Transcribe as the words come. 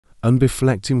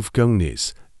unbefleckt im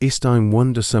Vergängnis, ist ein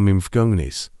wundersam im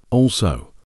Vergängnis, also.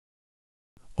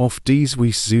 Oft dies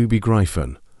wies zu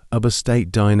begreifen, aber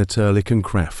steht die natürlichen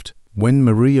Kraft, wenn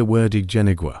Maria würdig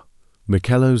genigwa,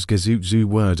 Michaelos gesucht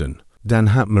zu werden,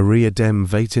 dann hat Maria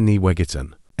dem weiter nie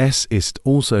weggetan. Es ist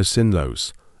also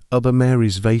sinnlos, aber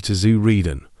Marys weiter zu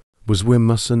reden, was wir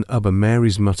müssen über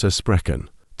Marys Mutter sprechen,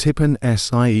 tippen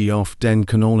sie auf den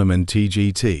Kanalen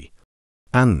TGT.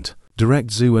 And,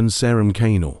 direkt zu unserem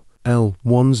Kanal,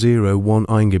 L101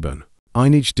 eingeben.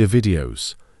 Einige der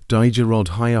Videos, die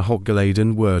gerade hier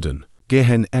hochgeladen werden,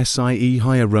 gehen sie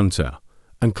hier runter,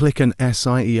 und klicken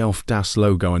sie auf das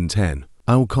Logo und ten,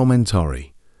 auch Kommentare,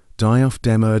 die auf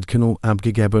dem Erdkanal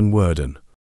abgegeben werden.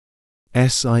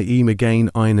 Sie megain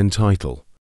einen Titel.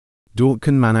 Dort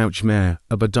kann man auch mehr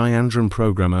über die anderen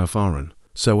Programme erfahren,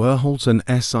 so erhalten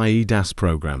sie das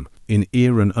Programm in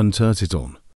ihren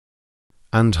Untertiteln.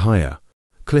 Und hier,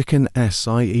 klicken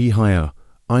sie hier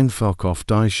einfach auf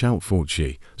die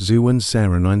Schaltfläche zu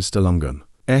unseren Einstellungen.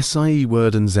 Sie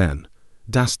werden sehen,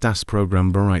 dass das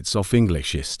Programm bereits auf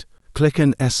Englisch ist.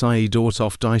 Klicken sie dort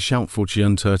auf die Schaltfläche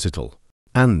Untertitel.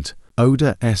 Und,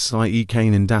 oder sie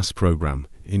können das Programm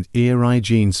in ihrer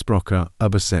eigenen Sprache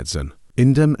übersetzen,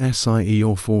 indem sie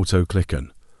auf Foto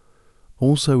klicken.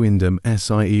 Also indem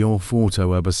sie auf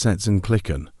Foto übersetzen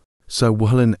klicken, so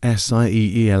wählen sie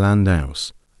ihr Land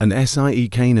aus, und sie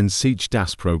können sich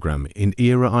das Programm in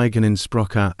ihrer eigenen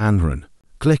Sprache anhören.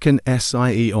 Klicken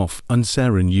sie auf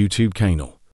unseren YouTube-Kanal.